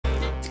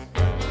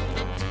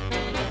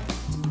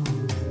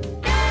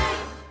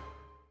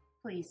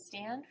please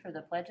stand for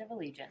the Pledge of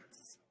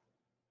Allegiance.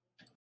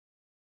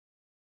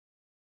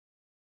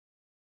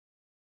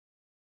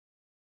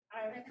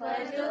 I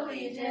pledge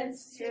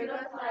allegiance to the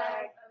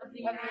flag of the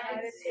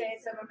United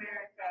States of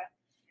America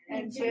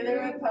and to the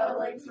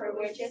republic for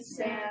which it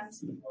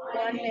stands,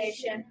 one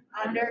nation,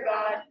 under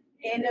God,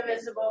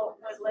 indivisible,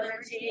 with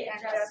liberty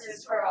and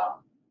justice for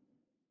all.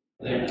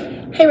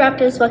 Hey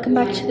Raptors, welcome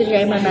back to the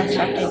JMMS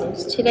Raptor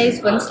News.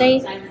 Today's Wednesday,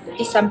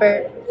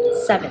 December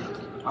 7th.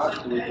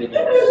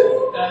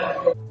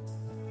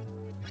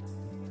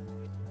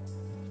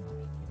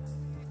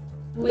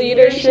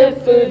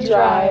 Leadership Food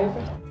Drive.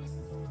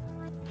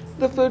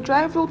 The food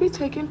drive will be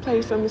taking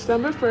place from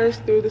December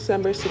 1st through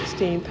December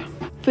 16th.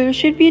 Food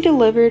should be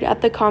delivered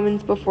at the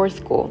Commons before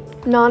school.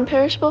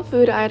 Non-perishable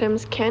food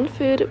items, canned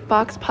food,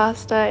 boxed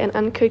pasta, and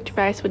uncooked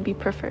rice would be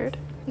preferred.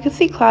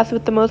 Legacy class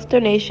with the most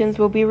donations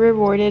will be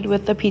rewarded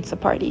with a pizza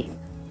party.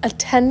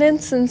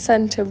 Attendance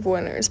incentive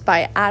winners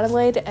by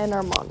Adelaide and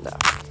Armando.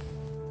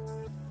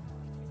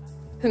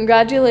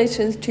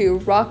 Congratulations to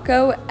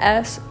Rocco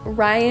S.,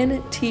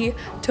 Ryan T.,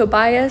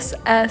 Tobias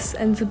S.,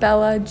 and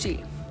Zabella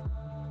G.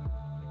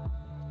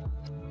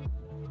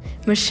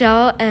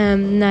 Michelle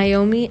M.,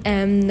 Naomi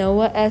M.,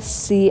 Noah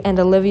S.C., and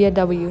Olivia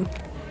W.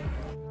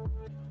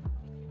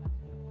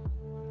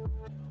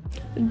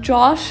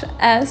 Josh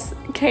S.,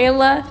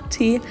 Kayla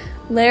T.,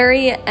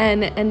 Larry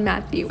N., and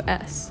Matthew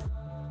S.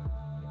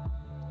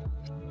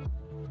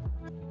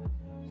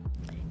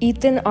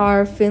 Ethan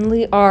R.,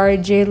 Finley R.,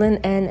 Jalen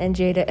N., and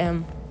Jada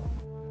M.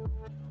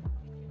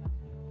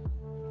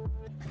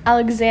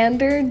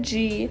 Alexander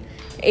G.,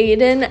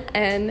 Aiden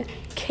N.,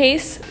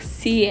 Case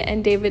C.,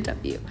 and David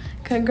W.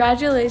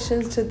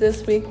 Congratulations to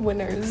this week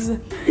winners.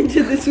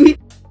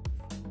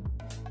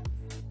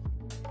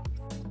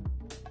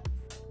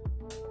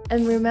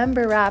 And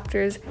remember,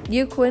 Raptors,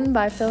 you can win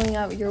by filling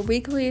out your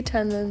weekly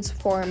attendance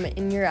form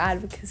in your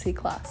advocacy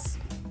class.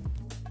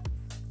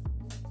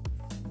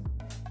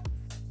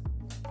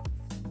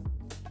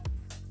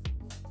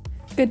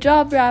 Good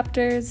job,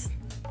 Raptors!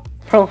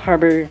 Pearl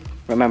Harbor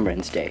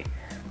Remembrance Day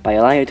by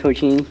Elia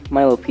Tochin,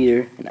 Milo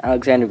Peter, and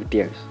Alexander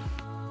Gutierrez.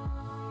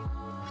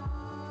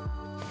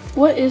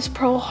 What is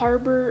Pearl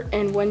Harbor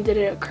and when did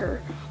it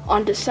occur?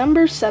 On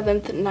December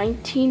 7th,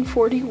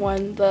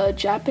 1941, the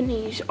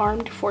Japanese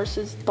armed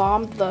forces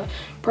bombed the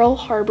Pearl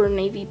Harbor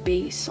Navy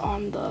base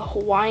on the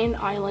Hawaiian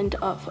island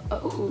of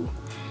Oahu.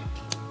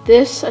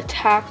 This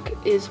attack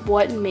is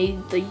what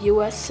made the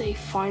USA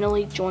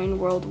finally join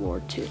World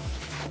War II.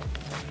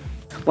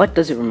 What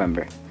does it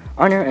remember?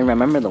 Honor and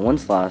remember the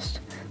ones lost.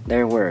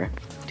 There were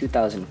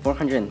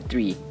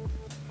 2,403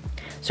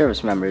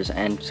 service members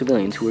and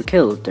civilians who were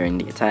killed during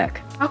the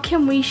attack. How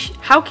can we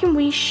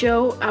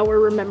show our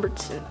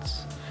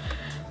remembrance?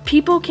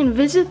 People can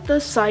visit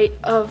the site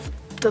of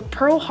the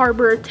Pearl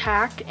Harbor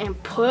attack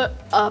and put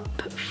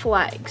up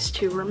flags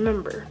to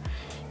remember.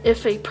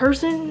 If a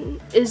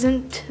person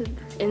isn't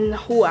in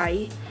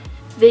Hawaii,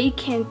 they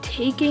can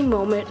take a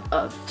moment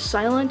of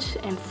silence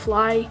and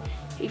fly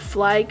a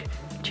flag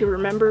to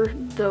remember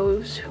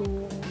those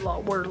who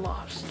were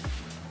lost.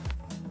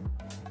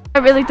 I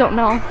really don't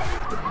know.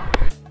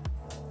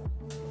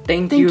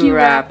 Thank you,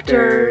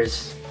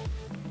 Raptors.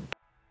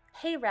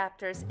 Hey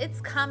Raptors, it's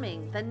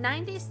coming. The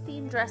 90s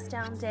themed Dress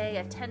Down Day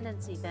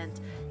attendance event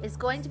is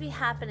going to be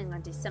happening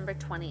on December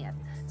 20th.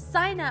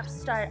 Sign-ups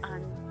start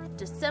on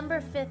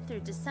December 5th through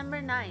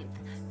December 9th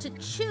to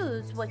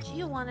choose what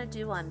you want to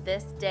do on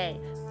this day.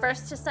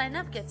 First to sign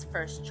up gets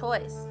first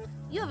choice.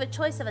 You have a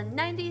choice of a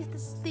 90s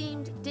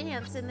themed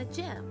dance in the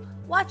gym,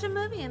 watch a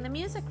movie in the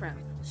music room,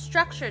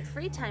 structured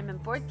free time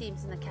and board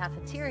games in the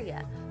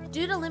cafeteria.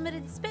 Due to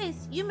limited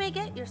space, you may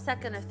get your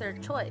second or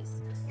third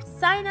choice.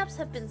 Sign-ups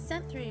have been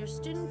sent through your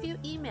Student View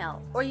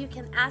email, or you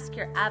can ask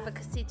your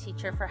advocacy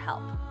teacher for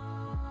help.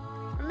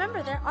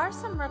 Remember, there are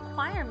some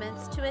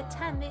requirements to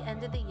attend the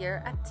end of the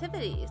year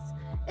activities.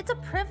 It's a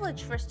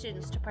privilege for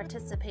students to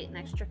participate in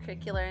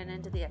extracurricular and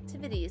end of the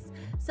activities,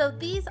 so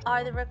these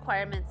are the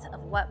requirements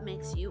of what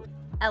makes you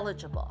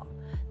eligible.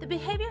 The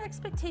behavior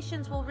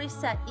expectations will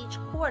reset each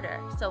quarter,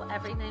 so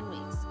every 9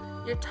 weeks.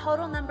 Your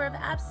total number of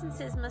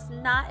absences must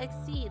not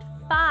exceed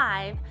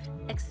 5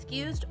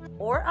 excused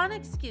or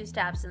unexcused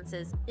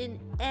absences in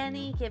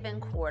any given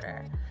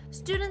quarter.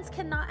 Students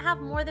cannot have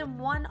more than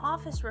one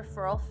office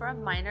referral for a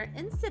minor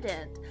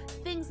incident,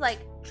 things like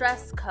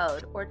dress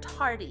code or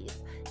tardies,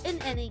 in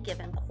any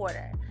given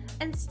quarter.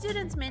 And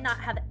students may not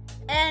have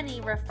any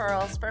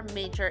referrals for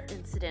major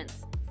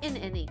incidents in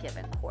any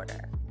given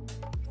quarter.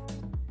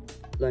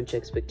 Lunch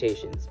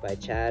Expectations by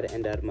Chad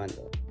and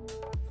Armando.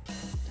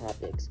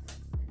 Topics: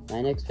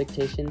 line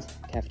expectations,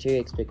 cafeteria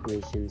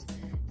expectations,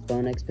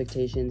 phone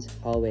expectations,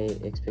 hallway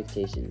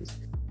expectations.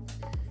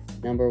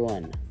 Number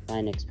 1,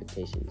 line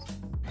expectations.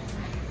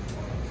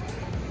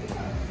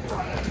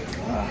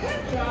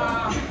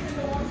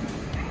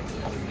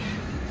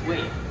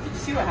 Wait, did you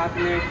see what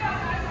happened there?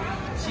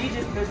 She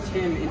just pushed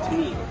him into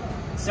me.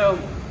 So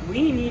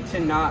we need to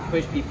not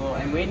push people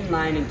and wait in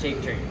line and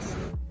take turns.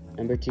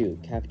 Number 2,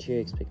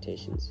 cafeteria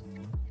expectations.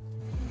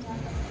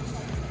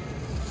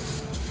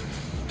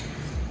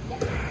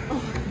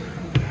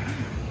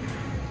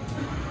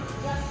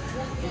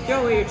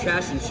 throw away your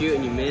trash and shoot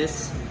and you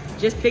miss,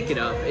 just pick it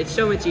up. It's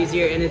so much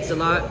easier, and it's a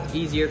lot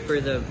easier for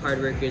the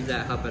hard workers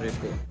that help at our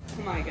school.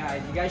 Oh my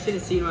God, you guys should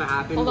have seen what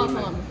happened. Hold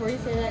on. Before you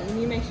say that, you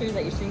need to make sure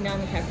that you're sitting down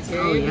in the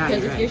cafeteria, Oh, yeah,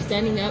 because you're if you're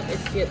standing up,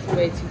 it gets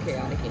way too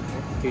chaotic in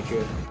here. Too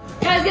true.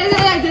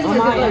 Guys,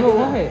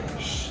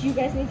 What? Shh, you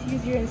guys need to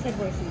use your inside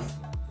voices.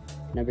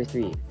 Number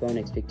 3, phone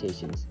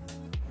expectations.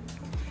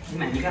 Hey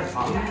man, you got a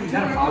problem? You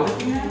got a problem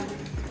with me?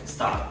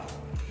 Stop.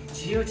 Do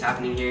you see what's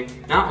happening here?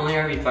 Not only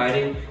are we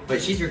fighting,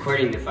 but she's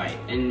recording the fight.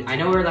 And I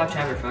know we're allowed to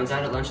have our phones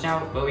out at lunch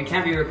now, but we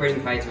can't be recording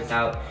fights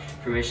without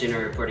permission or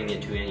reporting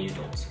it to any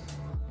adults.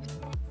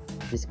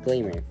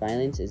 Disclaimer,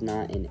 violence is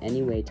not in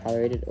any way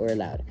tolerated or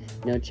allowed.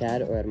 No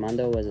Chad or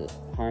Armando was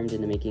harmed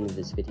in the making of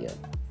this video.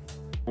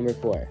 Number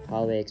 4,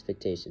 hallway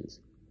expectations.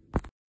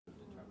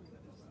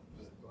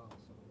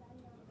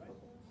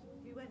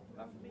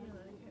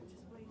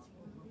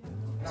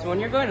 So when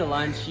you're going to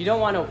lunch, you don't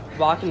want to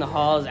walk in the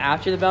halls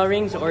after the bell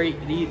rings or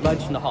eat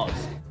lunch in the halls.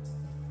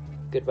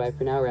 Goodbye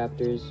for now,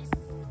 Raptors.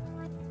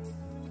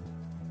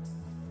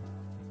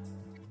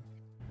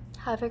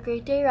 Have a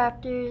great day,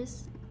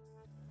 Raptors.